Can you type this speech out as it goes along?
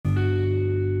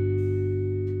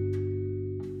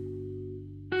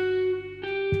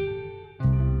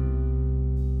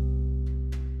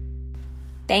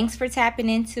Thanks for tapping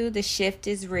into The Shift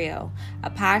is Real, a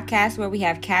podcast where we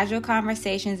have casual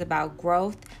conversations about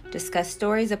growth, discuss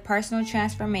stories of personal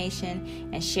transformation,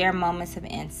 and share moments of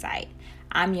insight.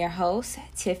 I'm your host,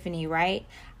 Tiffany Wright.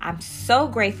 I'm so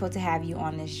grateful to have you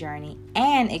on this journey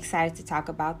and excited to talk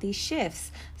about these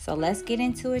shifts. So let's get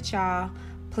into it, y'all.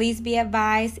 Please be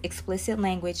advised, explicit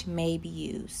language may be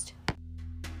used.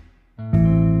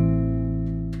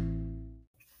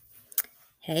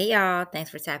 Hey y'all, thanks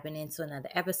for tapping into another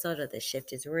episode of The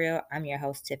Shift is Real. I'm your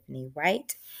host, Tiffany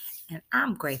Wright, and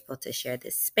I'm grateful to share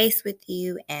this space with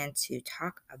you and to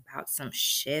talk about some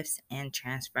shifts and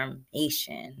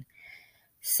transformation.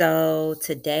 So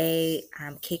today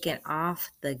I'm kicking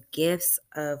off the Gifts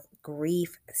of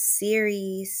Grief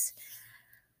series.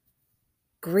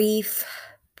 Grief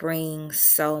brings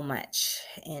so much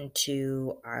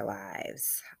into our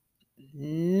lives.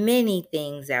 Many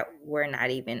things that we're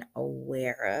not even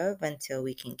aware of until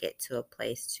we can get to a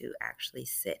place to actually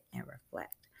sit and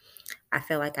reflect. I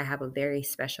feel like I have a very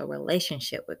special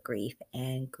relationship with grief,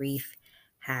 and grief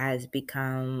has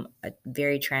become a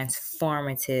very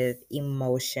transformative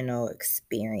emotional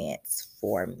experience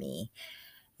for me.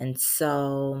 And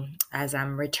so, as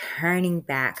I'm returning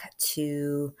back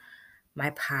to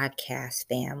my podcast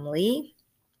family,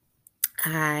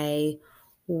 I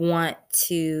want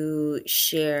to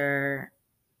share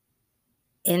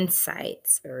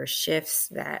insights or shifts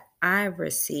that I've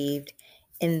received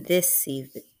in this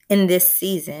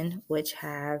season, which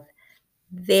have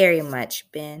very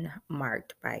much been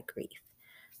marked by grief.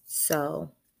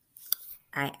 So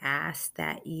I ask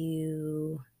that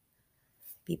you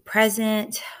be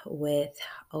present with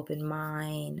open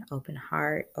mind, open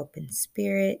heart, open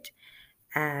spirit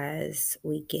as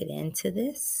we get into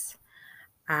this.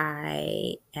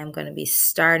 I am going to be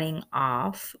starting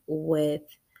off with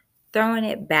throwing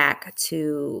it back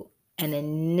to an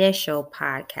initial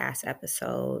podcast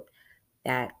episode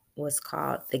that was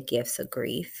called The Gifts of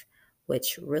Grief,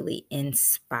 which really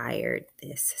inspired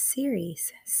this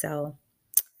series. So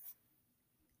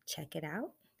check it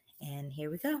out, and here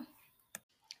we go.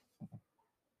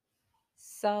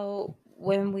 So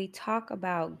when we talk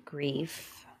about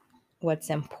grief, what's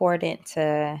important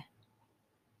to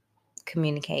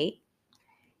communicate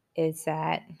is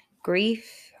that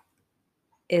grief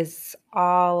is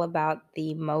all about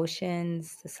the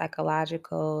emotions, the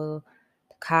psychological,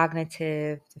 the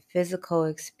cognitive, the physical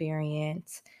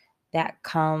experience that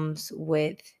comes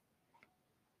with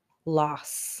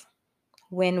loss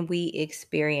when we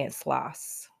experience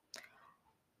loss.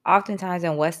 Oftentimes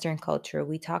in Western culture,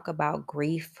 we talk about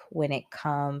grief when it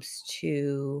comes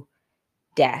to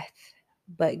death,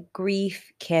 but grief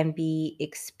can be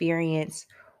experienced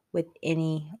with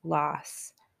any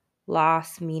loss.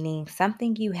 Loss meaning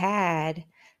something you had,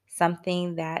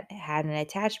 something that had an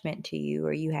attachment to you,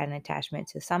 or you had an attachment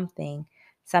to something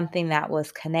that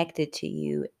was connected to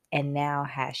you and now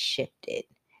has shifted.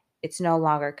 It's no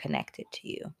longer connected to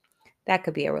you. That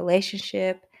could be a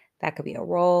relationship, that could be a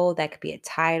role, that could be a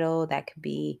title, that could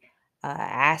be an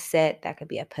asset, that could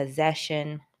be a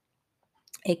possession.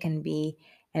 It can be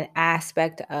an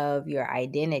aspect of your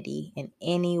identity in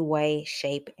any way,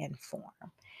 shape, and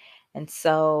form. And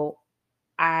so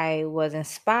I was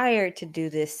inspired to do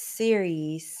this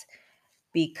series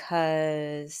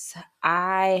because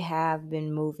I have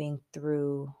been moving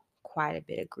through quite a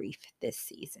bit of grief this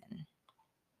season.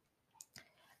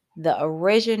 The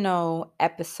original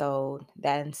episode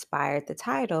that inspired the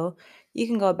title, you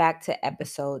can go back to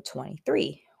episode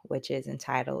 23, which is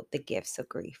entitled The Gifts of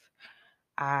Grief.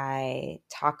 I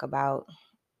talk about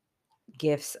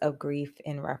gifts of grief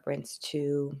in reference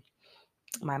to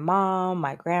my mom,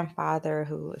 my grandfather,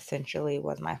 who essentially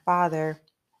was my father,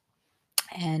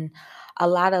 and a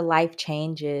lot of life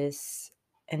changes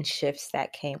and shifts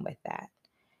that came with that.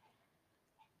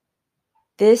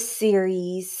 This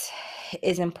series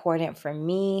is important for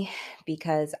me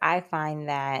because I find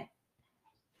that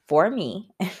for me,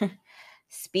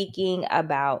 speaking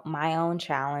about my own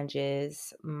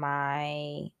challenges,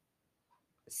 my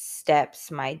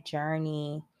steps, my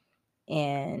journey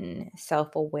in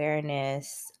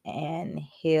self-awareness and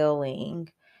healing,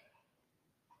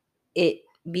 it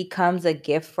becomes a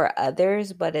gift for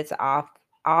others, but it's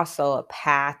also a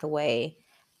pathway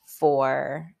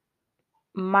for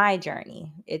my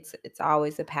journey. It's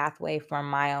always a pathway for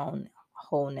my own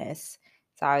wholeness.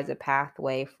 It's always a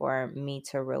pathway for me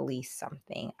to release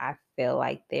something. I feel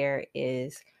like there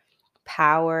is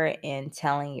power in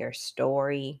telling your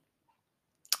story.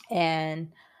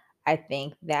 And I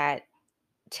think that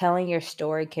telling your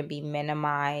story can be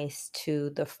minimized to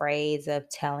the phrase of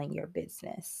telling your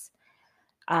business.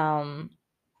 Um,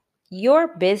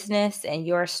 your business and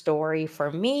your story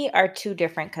for me are two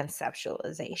different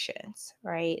conceptualizations,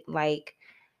 right? Like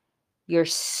your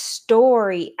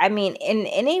story, I mean, in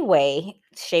any way,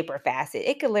 shape, or facet,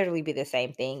 it could literally be the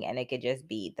same thing and it could just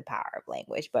be the power of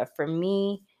language. But for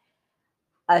me,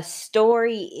 a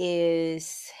story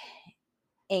is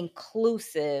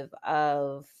inclusive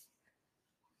of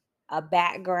a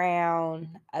background,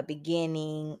 a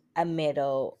beginning, a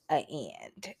middle, a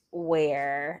end,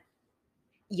 where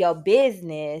your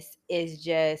business is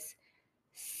just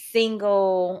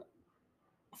single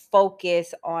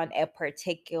focus on a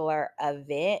particular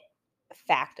event,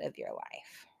 fact of your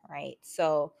life, right?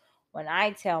 So when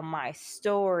I tell my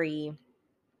story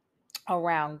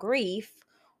around grief,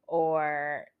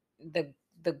 or the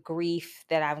the grief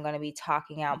that I'm going to be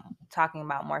talking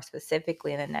about more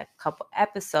specifically in the next couple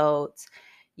episodes,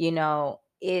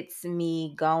 it's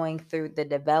me going through the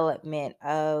development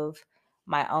of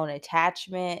my own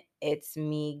attachment. It's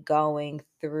me going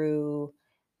through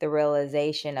the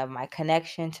realization of my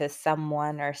connection to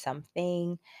someone or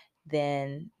something.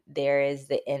 Then there is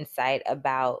the insight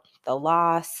about the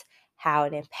loss, how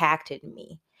it impacted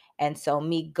me. And so,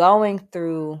 me going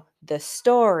through the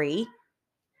story,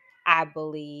 I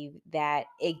believe that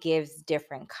it gives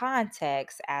different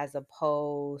context as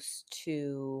opposed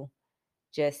to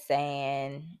just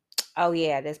saying, oh,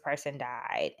 yeah, this person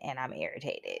died and I'm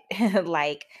irritated.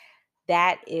 Like,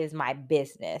 that is my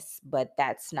business, but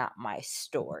that's not my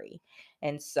story.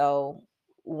 And so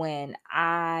when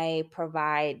I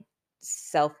provide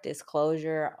self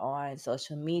disclosure on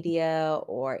social media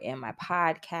or in my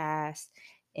podcast,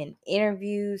 in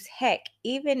interviews, heck,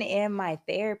 even in my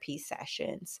therapy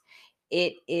sessions,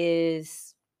 it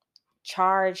is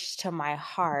charged to my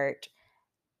heart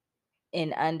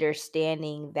in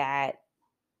understanding that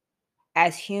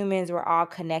as humans, we're all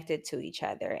connected to each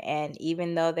other. And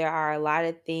even though there are a lot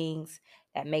of things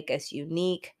that make us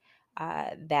unique,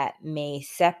 that may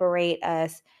separate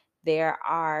us, there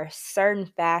are certain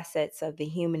facets of the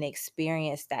human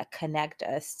experience that connect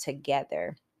us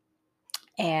together.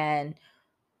 And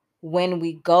when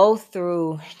we go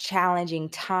through challenging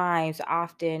times,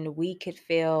 often we could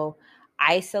feel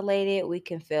isolated. We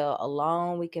can feel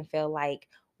alone. We can feel like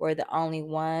we're the only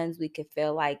ones. We can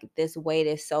feel like this weight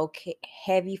is so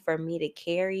heavy for me to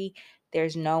carry.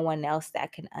 There's no one else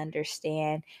that can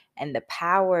understand. And the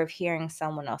power of hearing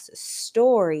someone else's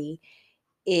story,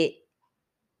 it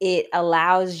it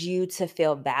allows you to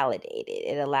feel validated.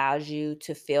 It allows you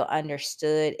to feel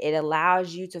understood. It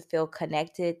allows you to feel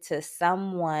connected to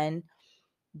someone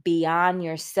beyond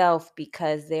yourself,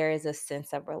 because there is a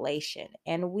sense of relation.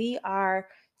 And we are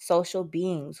social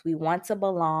beings. We want to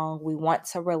belong, we want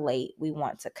to relate, we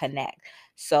want to connect.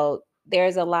 So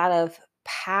there's a lot of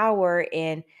power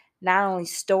in not only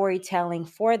storytelling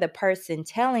for the person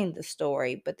telling the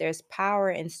story, but there's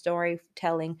power in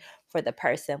storytelling for the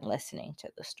person listening to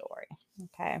the story.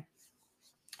 Okay.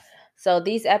 So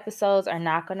these episodes are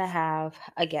not going to have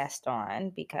a guest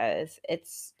on because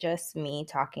it's just me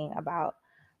talking about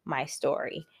my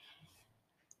story.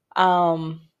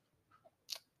 Um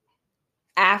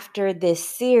After this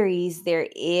series, there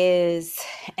is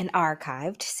an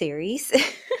archived series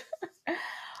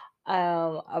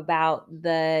about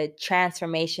the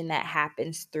transformation that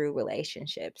happens through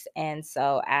relationships. And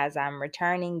so, as I'm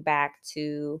returning back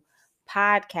to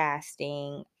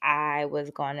podcasting, I was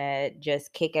going to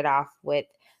just kick it off with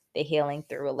the healing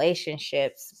through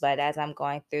relationships. But as I'm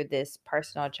going through this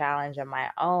personal challenge of my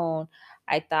own,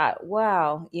 I thought,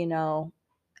 wow,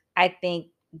 I think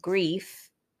grief,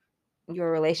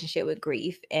 your relationship with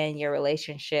grief and your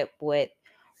relationship with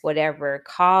whatever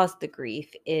caused the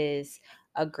grief, is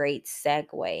a great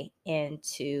segue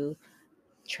into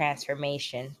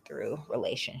transformation through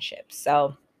relationships.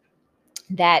 So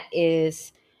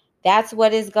that's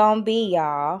what it's gonna be,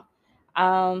 y'all.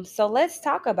 So let's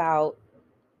talk about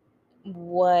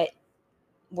what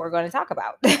we're going to talk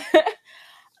about.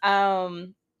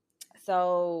 um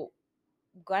so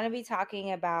going to be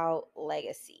talking about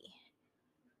legacy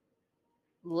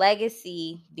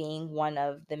being one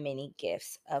of the many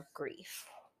gifts of grief.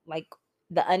 Like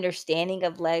the understanding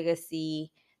of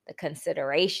legacy, the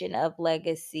consideration of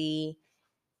legacy,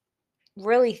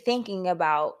 really thinking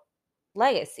about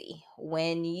legacy.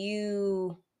 When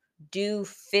you do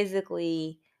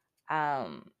physically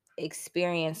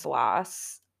experience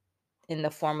loss in the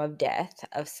form of death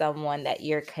of someone that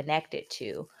you're connected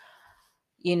to,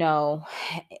 you know,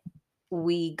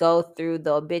 we go through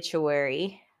the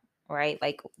obituary, right?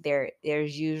 Like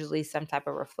there's usually some type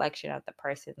of reflection of the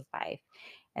person's life.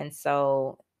 And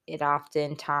so it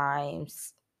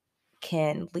oftentimes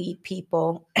can lead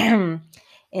people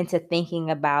into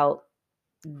thinking about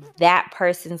that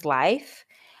person's life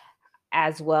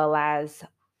as well as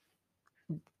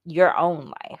your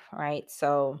own life, right?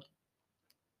 So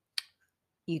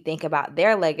you think about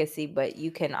their legacy, but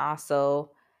you can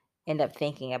also end up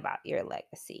thinking about your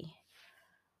legacy.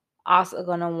 Also,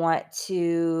 going to want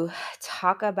to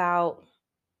talk about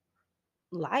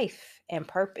life and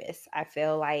purpose. I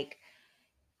feel like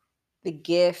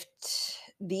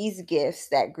these gifts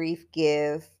that grief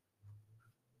give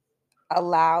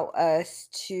allow us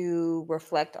to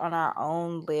reflect on our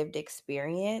own lived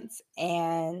experience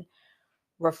and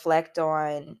reflect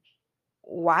on,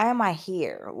 why am I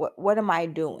here? What am I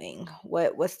doing?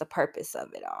 What's the purpose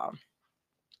of it all?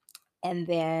 And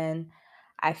then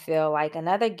I feel like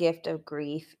another gift of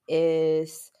grief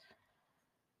is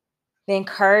the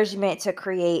encouragement to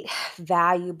create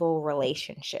valuable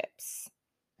relationships.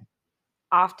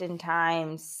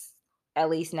 Oftentimes, at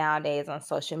least nowadays on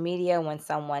social media, when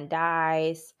someone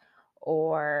dies,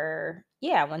 or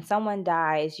yeah, when someone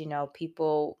dies,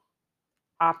 people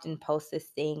often post this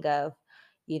thing of,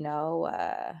 you know,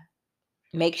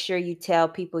 make sure you tell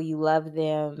people you love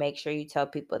them, make sure you tell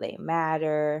people they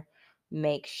matter,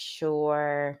 make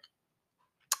sure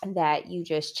that you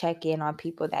just check in on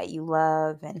people that you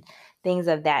love and things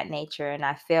of that nature. And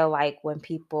I feel like when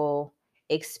people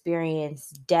experience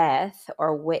death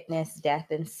or witness death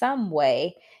in some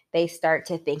way, they start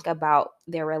to think about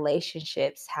their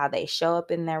relationships, how they show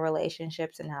up in their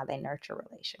relationships, and how they nurture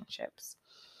relationships.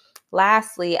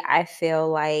 Lastly, I feel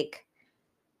like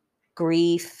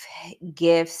grief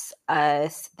gives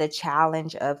us the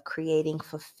challenge of creating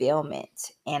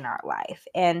fulfillment in our life.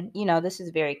 And, this is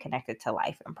very connected to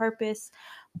life and purpose,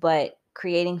 but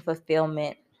creating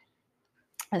fulfillment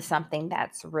is something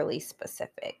that's really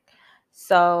specific.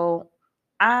 So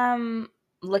I'm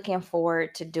looking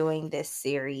forward to doing this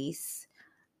series,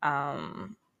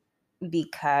 um,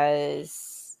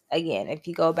 because, again, if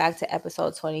you go back to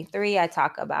episode 23, I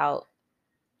talk about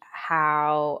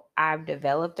how I've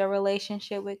developed a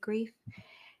relationship with grief.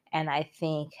 And I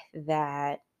think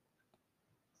that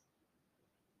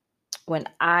when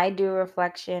I do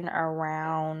reflection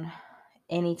around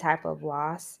any type of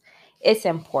loss, it's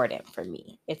important for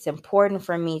me. It's important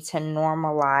for me to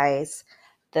normalize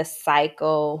the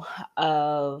cycle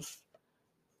of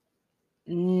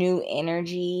new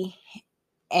energy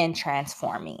and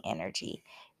transforming energy,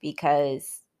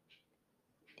 because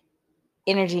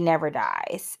energy never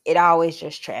dies. It always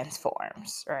just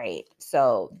transforms, right?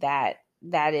 So that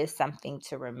is something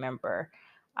to remember.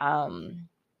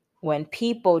 When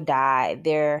people die,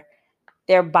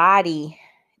 their body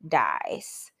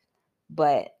dies,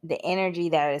 but the energy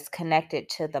that is connected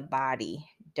to the body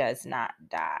does not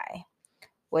die,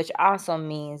 which also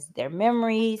means their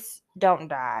memories don't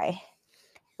die,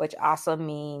 which also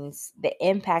means the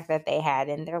impact that they had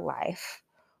in their life,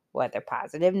 whether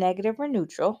positive, negative, or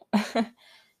neutral,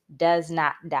 does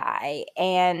not die.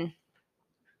 And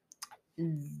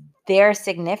their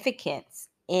significance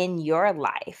in your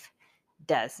life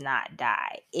does not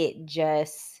die. It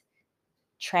just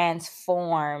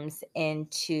transforms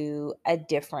into a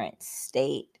different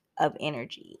state of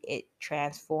energy. It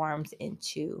transforms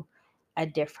into a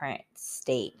different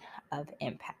state of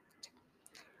impact.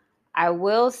 I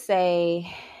will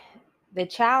say the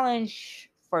challenge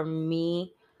for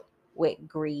me with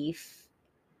grief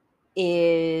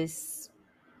is,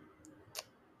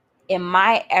 in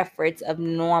my efforts of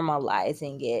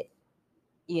normalizing it,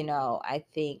 I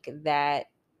think that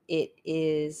it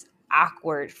is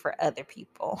awkward for other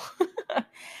people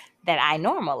that I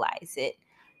normalize it,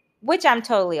 which I'm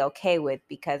totally okay with,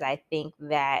 because I think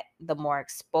that the more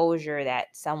exposure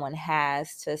that someone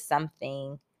has to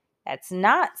something that's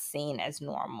not seen as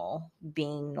normal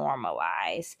being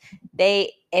normalized,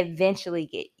 they eventually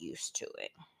get used to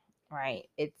it, right?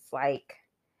 It's like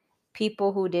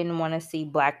people who didn't want to see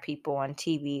Black people on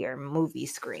TV or movie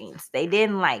screens. They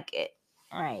didn't like it,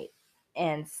 right?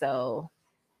 And so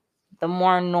the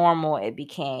more normal it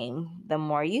became, the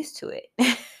more used to it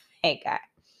they got.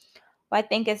 Well, I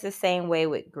think it's the same way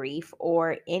with grief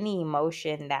or any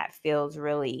emotion that feels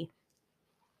really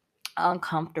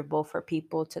uncomfortable for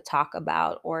people to talk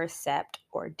about or accept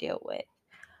or deal with.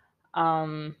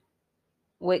 Um,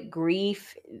 with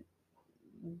grief,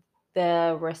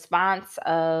 the response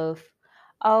of,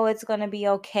 oh, it's going to be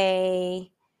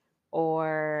okay,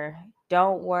 or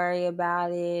don't worry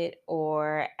about it,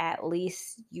 or at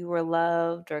least you were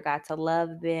loved or got to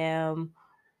love them,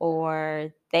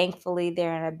 or thankfully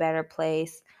they're in a better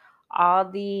place. All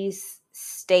these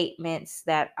statements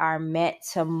that are meant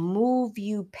to move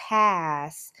you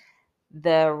past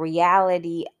the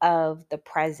reality of the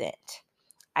present,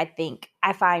 I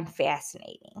find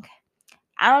fascinating.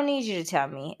 I don't need you to tell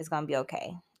me it's going to be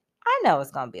okay. I know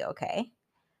it's going to be okay.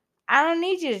 I don't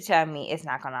need you to tell me it's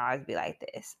not going to always be like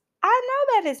this. I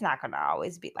know that it's not going to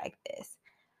always be like this.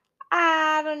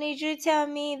 I don't need you to tell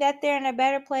me that they're in a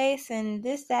better place and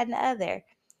this, that, and the other.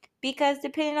 Because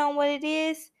depending on what it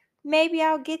is, maybe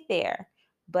I'll get there.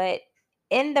 But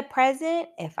in the present,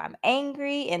 if I'm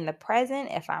angry, in the present,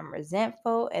 if I'm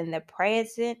resentful, in the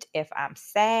present, if I'm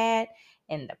sad,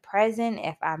 in the present,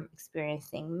 if I'm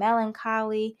experiencing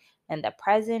melancholy, in the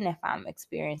present, if I'm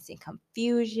experiencing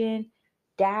confusion,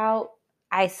 doubt,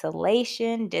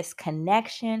 isolation,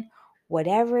 disconnection,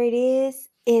 whatever it is,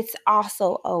 it's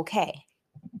also okay.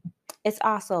 It's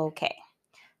also okay.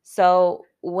 So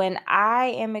when I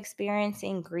am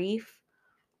experiencing grief,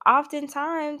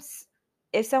 oftentimes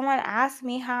if someone asks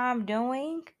me how I'm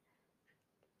doing,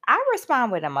 I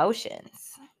respond with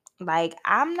emotions. Like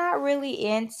I'm not really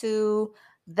into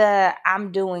the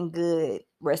I'm doing good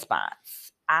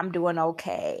response. I'm doing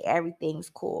okay. Everything's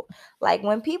cool. Like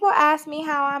when people ask me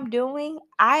how I'm doing,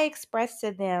 I express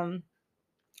to them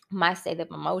my state of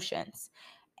emotions.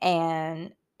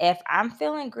 And if I'm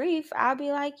feeling grief, I'll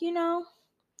be like,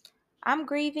 I'm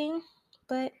grieving,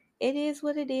 but it is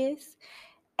what it is.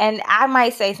 And I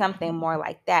might say something more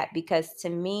like that because to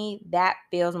me, that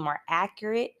feels more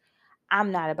accurate.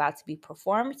 I'm not about to be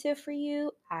performative for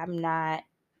you. I'm not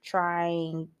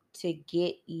trying to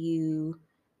get you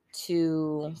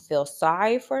to feel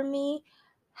sorry for me.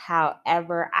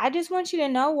 However, I just want you to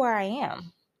know where I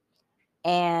am.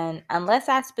 And unless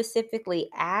I specifically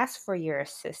ask for your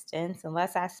assistance,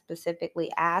 unless I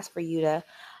specifically ask for you to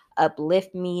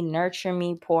uplift me, nurture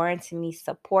me, pour into me,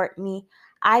 support me.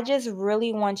 I just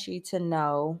really want you to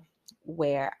know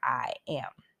where I am.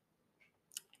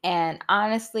 And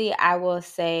honestly, I will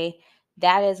say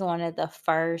that is one of the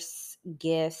first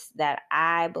gifts that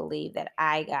I believe that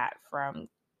I got from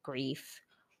grief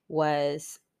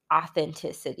was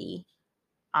authenticity,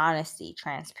 honesty,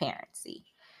 transparency.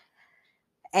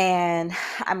 And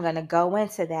I'm going to go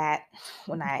into that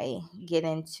when I get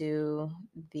into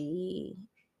the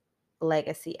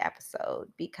legacy episode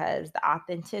because the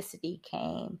authenticity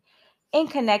came in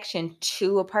connection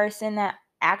to a person that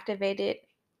activated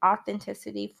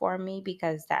authenticity for me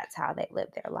because that's how they live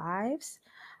their lives.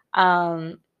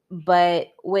 But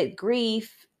with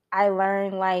grief, I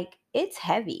learned like it's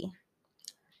heavy.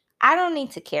 I don't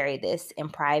need to carry this in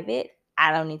private.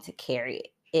 I don't need to carry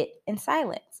it in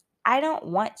silence. I don't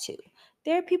want to.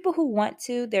 There are people who want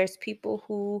to. There's people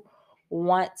who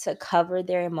want to cover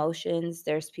their emotions.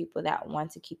 There's people that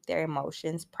want to keep their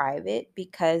emotions private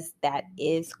because that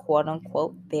is quote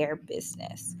unquote their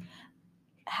business.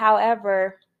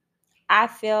 However, I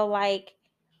feel like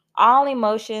all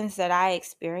emotions that I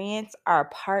experience are a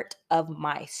part of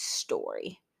my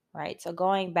story, right? So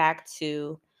going back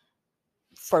to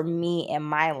for me in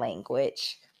my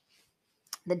language,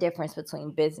 the difference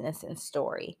between business and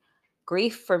story.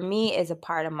 Grief for me is a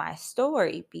part of my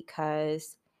story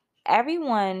because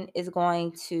everyone is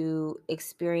going to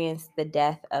experience the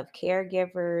death of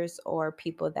caregivers or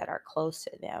people that are close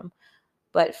to them.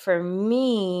 But for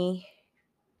me,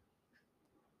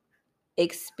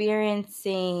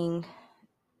 experiencing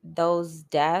those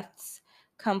deaths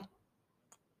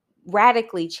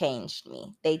radically changed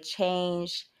me. They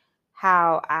changed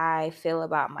how I feel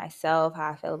about myself,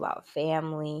 how I feel about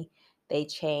family. They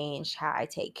changed how I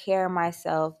take care of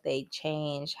myself. They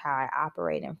change how I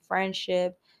operate in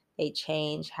friendship. They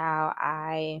change how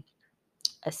I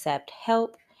accept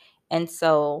help. And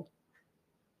so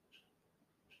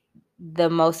the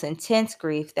most intense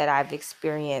grief that I've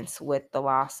experienced with the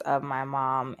loss of my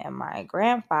mom and my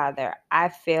grandfather, I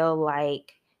feel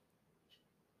like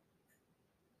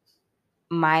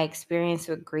my experience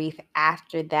with grief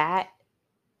after that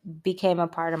became a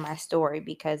part of my story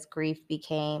because grief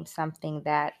became something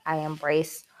that I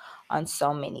embraced on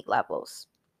so many levels.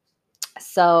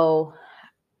 So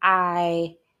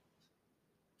I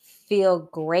feel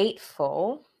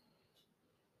grateful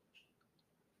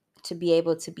to be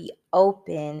able to be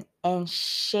open and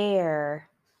share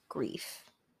grief,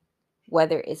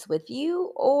 whether it's with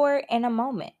you or in a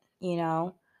moment,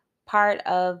 part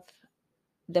of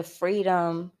the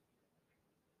freedom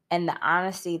and the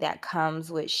honesty that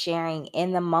comes with sharing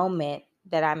in the moment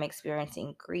that I'm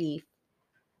experiencing grief.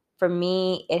 For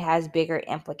me, it has bigger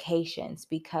implications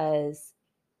because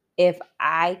if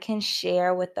I can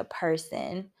share with the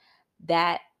person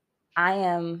that I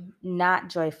am not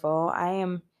joyful, I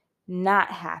am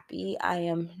not happy, I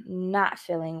am not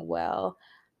feeling well,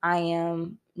 I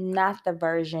am not the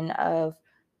version of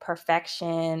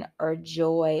perfection or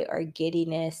joy or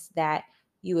giddiness that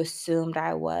you assumed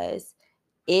I was,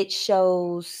 it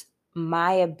shows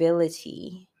my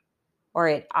ability, or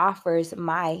it offers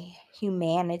my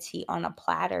humanity on a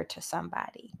platter to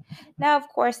somebody. Now, of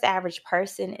course, the average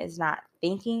person is not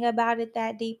thinking about it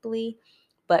that deeply,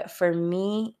 but for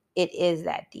me, it is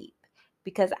that deep,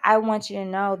 because I want you to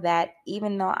know that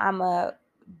even though I'm a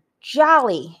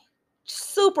jolly,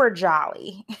 super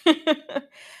jolly,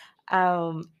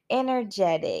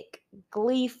 energetic,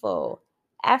 gleeful,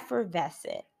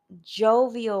 effervescent,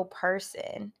 jovial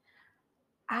person,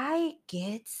 I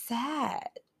get sad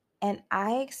and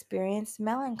I experience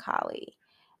melancholy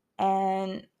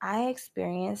and I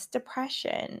experience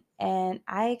depression and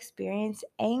I experience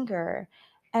anger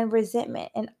and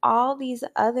resentment and all these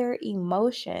other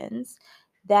emotions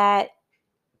that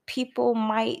people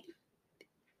might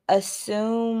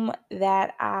assume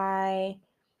that I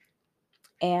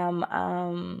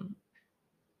am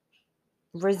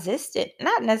resistant,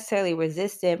 not necessarily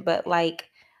resistant, but like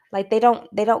they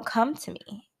don't come to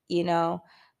me,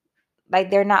 like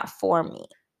they're not for me,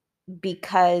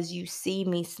 because you see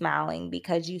me smiling,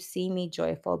 because you see me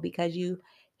joyful, because you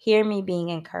hear me being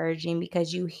encouraging,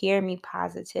 because you hear me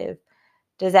positive.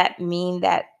 Does that mean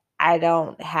that I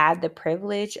don't have the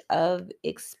privilege of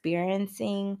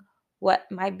experiencing what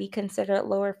might be considered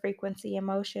lower frequency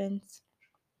emotions?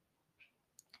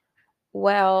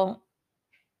 Well,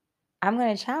 I'm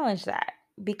going to challenge that,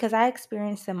 because I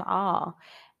experience them all.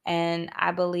 And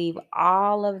I believe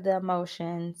all of the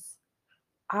emotions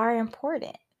are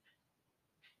important,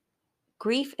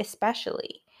 grief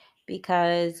especially,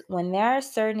 because when there are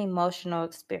certain emotional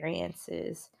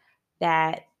experiences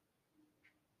that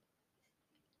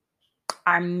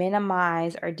are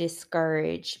minimized or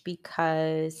discouraged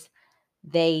because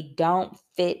they don't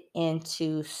fit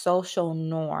into social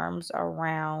norms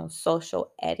around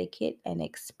social etiquette and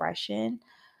expression,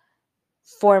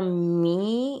 for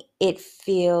me, it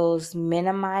feels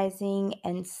minimizing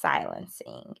and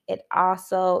silencing. It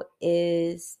also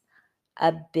is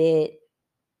a bit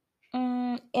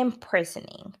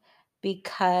imprisoning,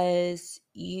 because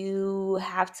you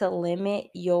have to limit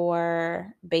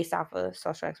based off of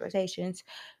social expectations,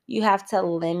 you have to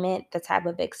limit the type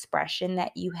of expression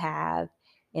that you have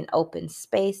in open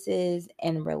spaces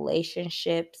and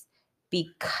relationships,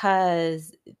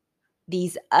 because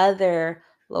these other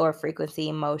lower frequency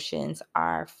emotions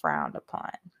are frowned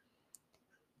upon.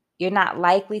 You're not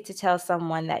likely to tell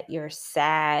someone that you're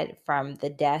sad from the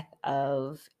death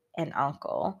of an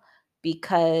uncle,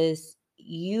 because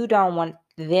you don't want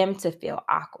them to feel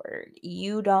awkward.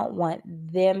 You don't want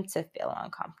them to feel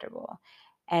uncomfortable.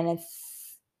 And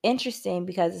it's interesting,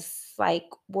 because it's like,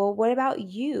 well, what about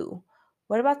you?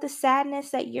 What about the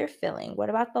sadness that you're feeling? What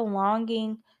about the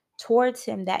longing towards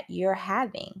him that you're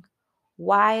having?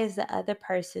 Why is the other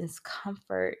person's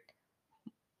comfort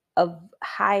of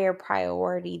higher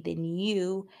priority than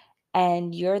you,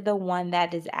 and you're the one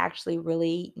that is actually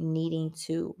really needing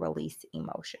to release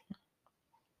emotion?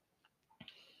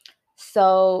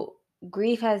 So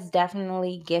grief has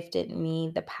definitely gifted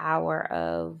me the power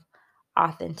of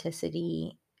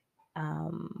authenticity,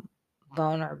 um,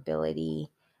 vulnerability,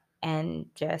 and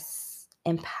just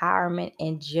empowerment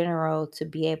in general, to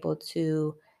be able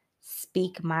to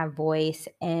speak my voice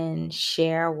and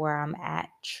share where I'm at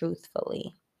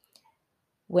truthfully.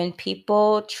 When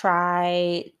people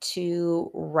try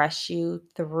to rush you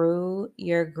through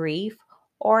your grief,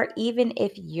 or even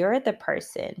if you're the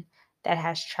person that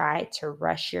has tried to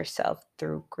rush yourself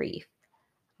through grief,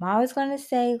 I'm always going to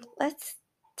say, let's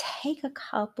take a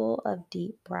couple of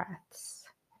deep breaths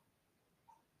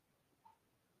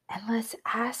and let's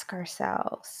ask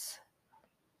ourselves,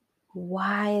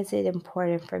 why is it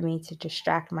important for me to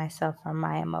distract myself from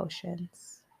my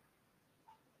emotions?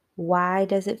 Why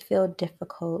does it feel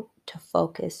difficult to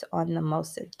focus on the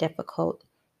most difficult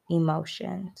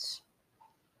emotions?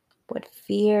 What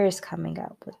fear is coming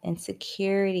up? What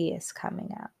insecurity is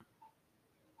coming up?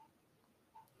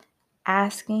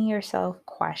 Asking yourself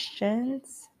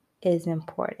questions is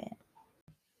important.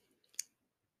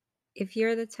 If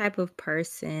you're the type of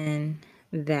person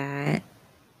that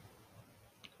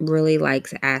really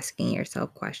likes asking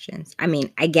yourself questions, I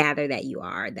mean, I gather that you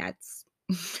are. That's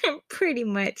pretty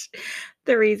much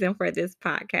the reason for this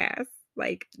podcast.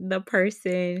 Like, the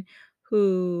person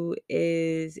who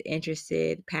is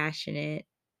interested, passionate,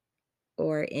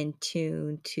 or in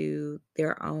tune to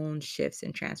their own shifts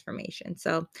and transformation.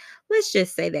 So let's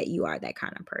just say that you are that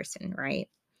kind of person, right?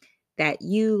 That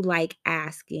you like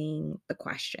asking the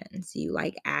questions, you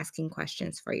like asking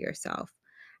questions for yourself.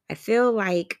 I feel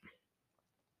like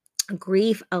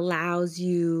grief allows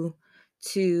you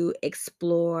to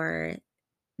explore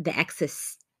the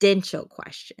existential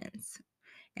questions.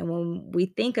 And when we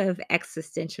think of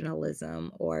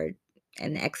existentialism or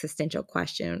an existential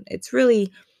question, it's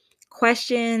really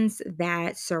questions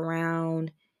that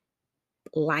surround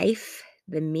life,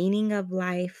 the meaning of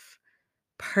life,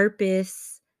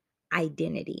 purpose,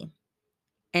 identity.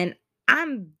 And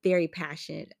I'm very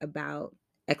passionate about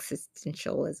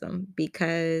existentialism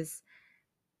because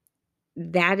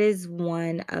that is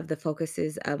one of the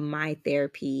focuses of my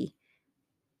therapy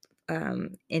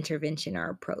intervention or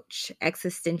approach.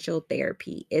 Existential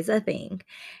therapy is a thing.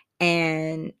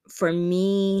 And for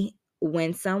me,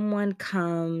 when someone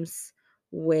comes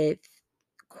with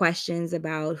questions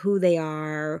about who they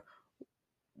are,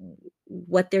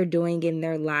 what they're doing in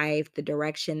their life, the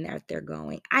direction that they're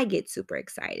going, I get super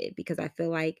excited because I feel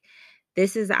like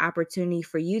this is the opportunity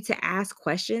for you to ask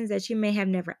questions that you may have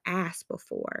never asked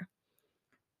before.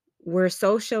 We're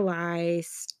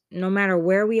socialized, no matter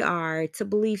where we are, to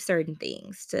believe certain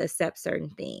things, to accept certain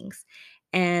things.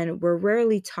 And we're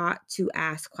rarely taught to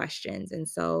ask questions. And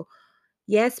so,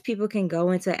 yes, people can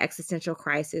go into existential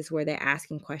crisis where they're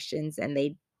asking questions and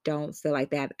they don't feel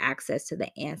like they have access to the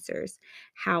answers.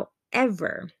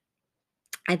 However,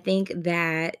 I think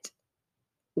that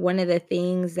one of the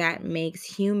things that makes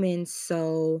humans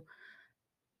so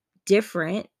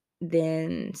different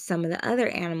than some of the other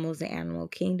animals in the animal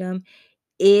kingdom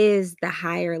is the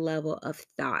higher level of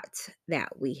thought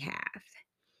that we have.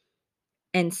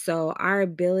 And so our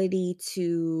ability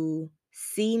to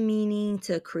see meaning,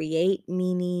 to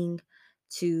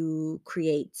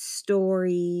create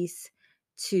stories,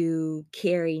 to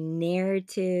carry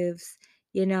narratives,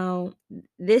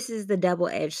 this is the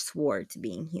double-edged sword to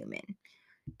being human.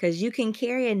 Because you can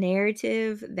carry a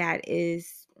narrative that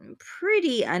is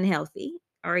pretty unhealthy,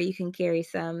 or you can carry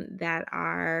some that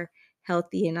are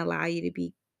healthy and allow you to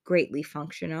be greatly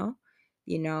functional.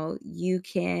 You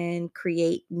can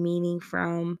create meaning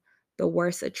from the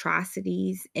worst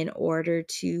atrocities in order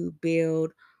to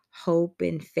build hope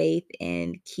and faith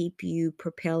and keep you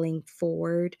propelling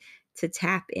forward to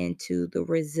tap into the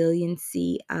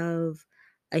resiliency of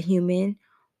a human,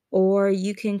 or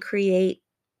you can create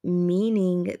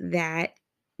meaning that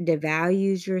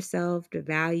devalues yourself,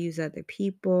 devalues other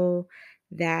people,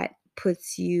 that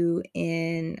puts you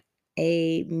in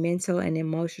a mental and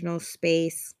emotional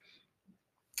space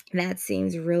that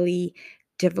seems really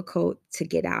difficult to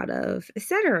get out of, et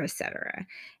cetera, et cetera.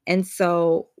 And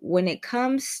so when it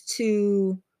comes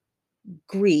to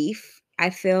grief, I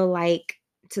feel like,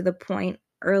 to the point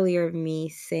earlier of me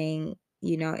saying,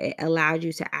 it allowed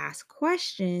you to ask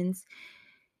questions,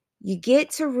 you get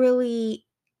to really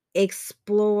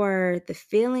explore the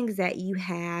feelings that you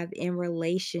have in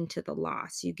relation to the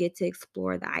loss. You get to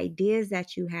explore the ideas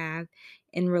that you have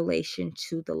in relation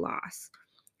to the loss.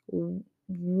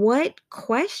 What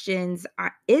questions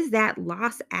is that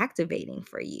loss activating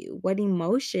for you? What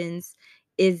emotions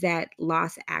is that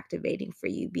loss activating for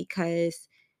you? Because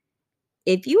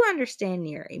if you understand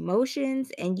your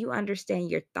emotions and you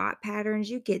understand your thought patterns,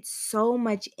 you get so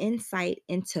much insight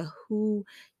into who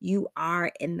you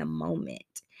are in the moment.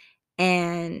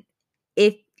 And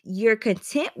if you're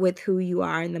content with who you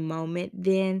are in the moment,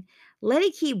 then let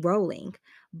it keep rolling.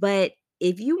 But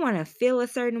if you want to feel a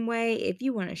certain way, if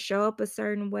you want to show up a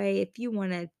certain way, if you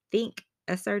want to think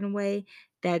a certain way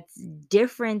that's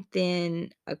different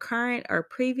than a current or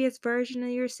previous version of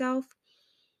yourself,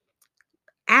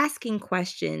 asking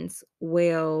questions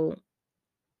will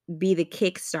be the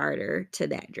kickstarter to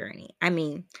that journey. I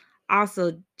mean,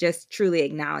 also just truly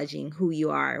acknowledging who you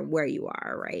are and where you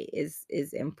are, right, is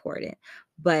important.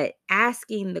 But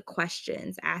asking the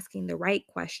questions, asking the right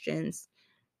questions,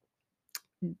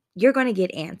 you're going to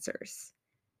get answers.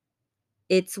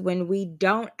 It's when we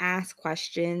don't ask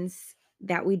questions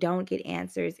that we don't get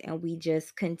answers, and we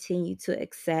just continue to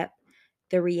accept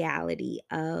the reality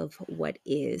of what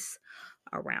is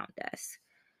around us.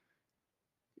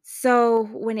 So,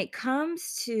 when it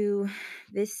comes to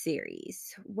this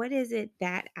series, what is it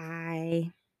that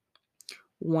I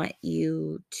want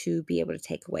you to be able to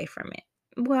take away from it?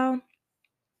 Well,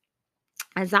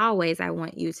 as always, I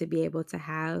want you to be able to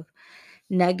have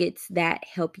nuggets that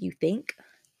help you think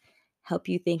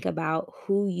about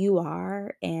who you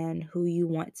are and who you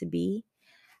want to be.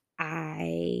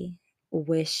 I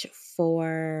wish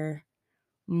for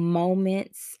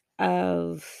moments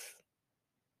of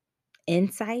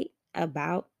insight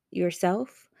about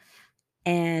yourself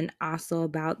and also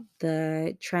about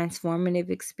the transformative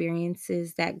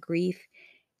experiences that grief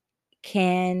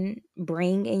can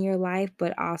bring in your life,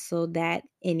 but also that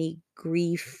any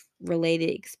grief related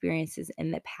experiences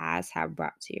in the past have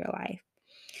brought to your life.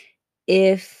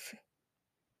 If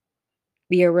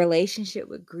your relationship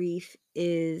with grief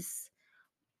is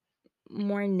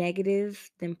more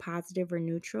negative than positive or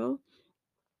neutral.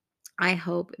 I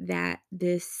hope that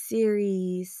this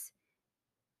series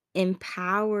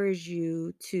empowers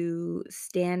you to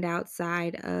stand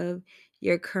outside of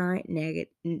your current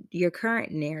narrative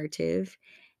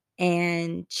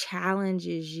and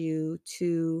challenges you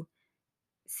to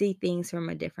see things from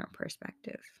a different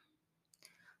perspective.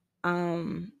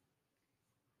 Um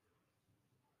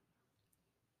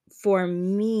for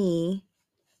me,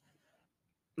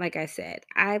 like I said,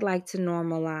 I like to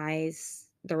normalize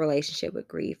the relationship with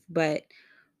grief, but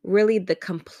really the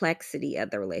complexity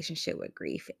of the relationship with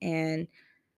grief. And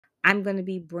I'm going to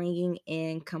be bringing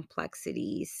in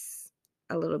complexities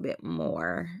a little bit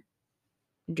more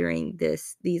during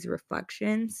these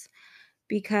reflections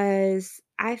because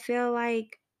I feel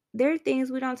like there are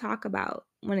things we don't talk about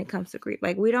when it comes to grief.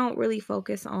 Like we don't really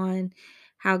focus on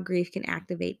how grief can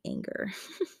activate anger.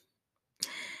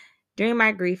 During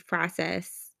my grief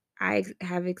process,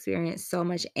 have experienced so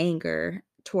much anger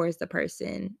towards the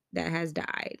person that has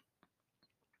died.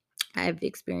 I've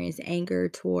experienced anger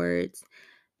towards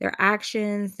their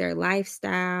actions, their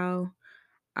lifestyle,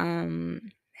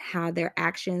 how their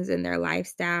actions and their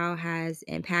lifestyle has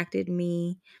impacted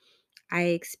me. I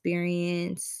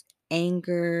experience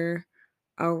anger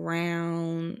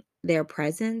around their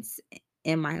presence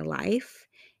in my life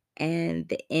and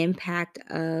the impact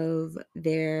of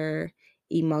their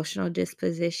emotional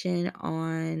disposition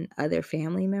on other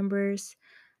family members.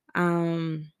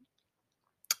 Um,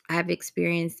 I've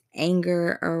experienced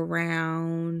anger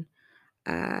around,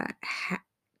 not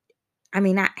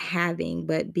having,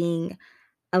 but being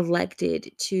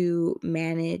elected to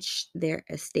manage their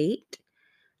estate.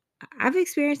 I've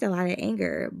experienced a lot of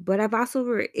anger, but I've also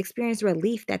experienced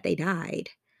relief that they died.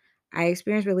 I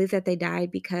experienced relief that they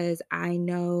died because I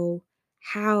know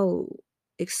how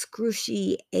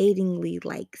excruciatingly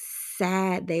like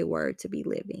sad they were to be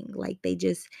living. Like they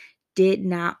just did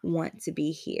not want to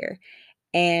be here.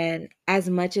 And as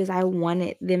much as I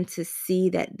wanted them to see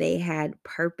that they had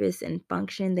purpose and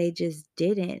function, they just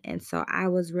didn't. And so I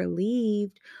was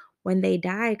relieved when they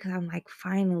died because I'm like,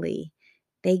 finally,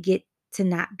 they get to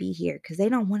not be here because they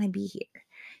don't want to be here.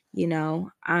 You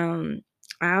know, I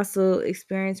also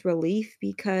experienced relief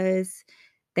because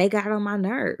they got on my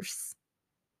nerves.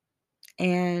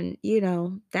 And,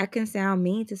 that can sound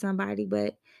mean to somebody,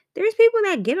 but there's people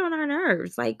that get on our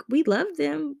nerves. Like we love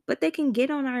them, but they can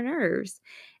get on our nerves.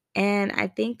 And I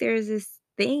think there's this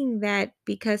thing that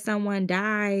because someone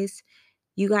dies,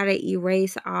 you got to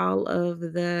erase all of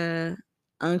the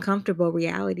uncomfortable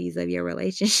realities of your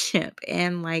relationship.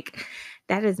 And like,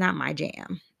 that is not my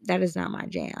jam. That is not my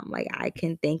jam. Like, I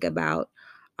can think about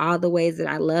all the ways that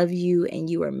I love you and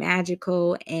you are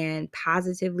magical and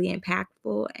positively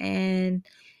impactful. And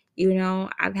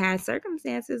I've had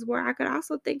circumstances where I could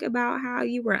also think about how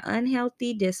you were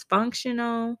unhealthy,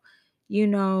 dysfunctional, you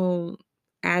know,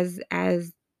 as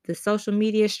the social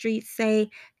media streets say,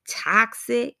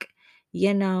 toxic,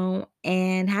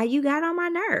 and how you got on my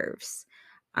nerves.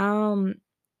 Um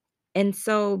and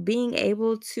so being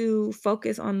able to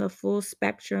focus on the full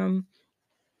spectrum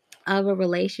of a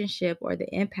relationship or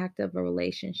the impact of a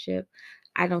relationship,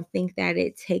 I don't think that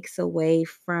it takes away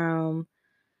from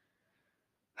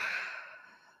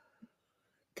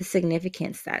the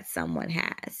significance that someone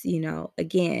has.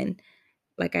 Again,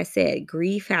 like I said,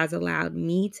 grief has allowed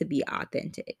me to be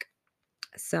authentic.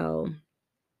 So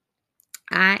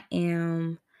I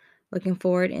am looking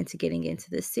forward into getting into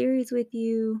this series with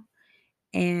you.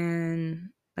 And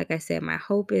like I said, my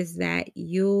hope is that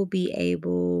you'll be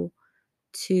able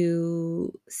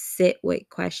to sit with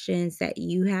questions that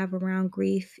you have around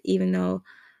grief, even though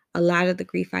a lot of the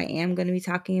grief I am going to be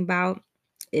talking about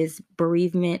is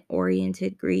bereavement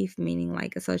oriented grief, meaning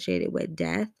like associated with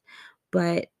death.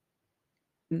 But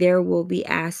there will be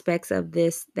aspects of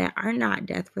this that are not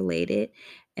death related.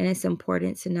 And it's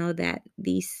important to know that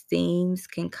these themes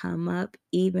can come up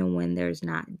even when there's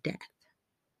not death.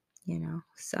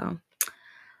 So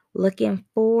looking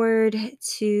forward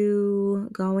to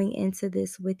going into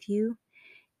this with you.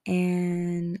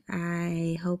 And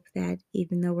I hope that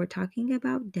even though we're talking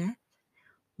about death,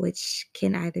 which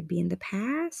can either be in the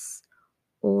past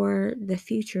or the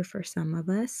future for some of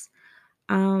us,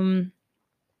 um,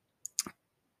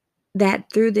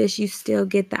 that through this you still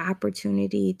get the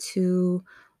opportunity to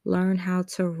learn how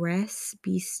to rest,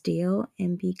 be still,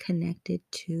 and be connected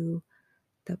to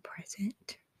the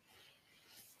present.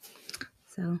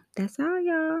 So that's all,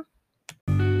 y'all.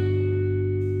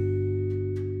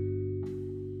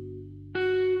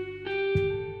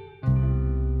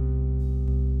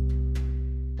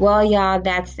 Well, y'all,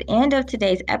 that's the end of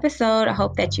today's episode. I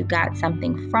hope that you got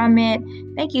something from it.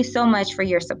 Thank you so much for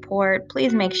your support.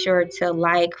 Please make sure to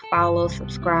like, follow,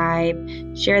 subscribe,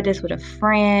 share this with a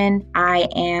friend. I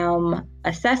am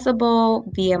accessible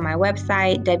via my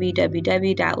website,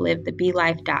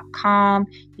 www.livethebelife.com.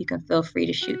 You can feel free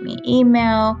to shoot me an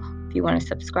email. If you want to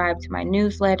subscribe to my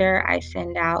newsletter, I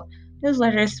send out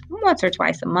newsletters once or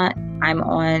twice a month. I'm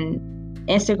on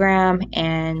Instagram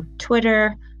and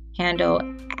Twitter, handle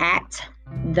at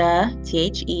the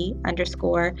THE_BE_life.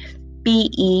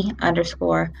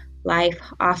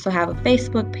 Also have a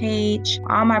Facebook page.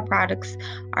 All my products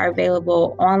are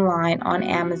available online on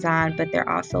Amazon, but they're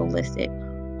also listed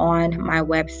on my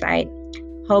website.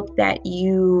 Hope that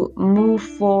you move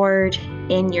forward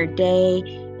in your day,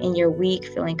 in your week,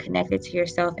 feeling connected to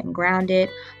yourself and grounded.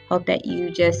 Hope that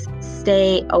you just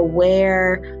stay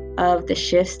aware of the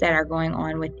shifts that are going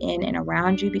on within and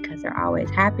around you, because they're always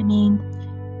happening.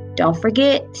 Don't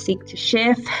forget, seek to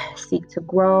shift, seek to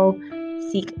grow,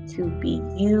 seek to be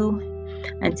you.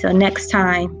 Until next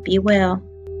time, be well.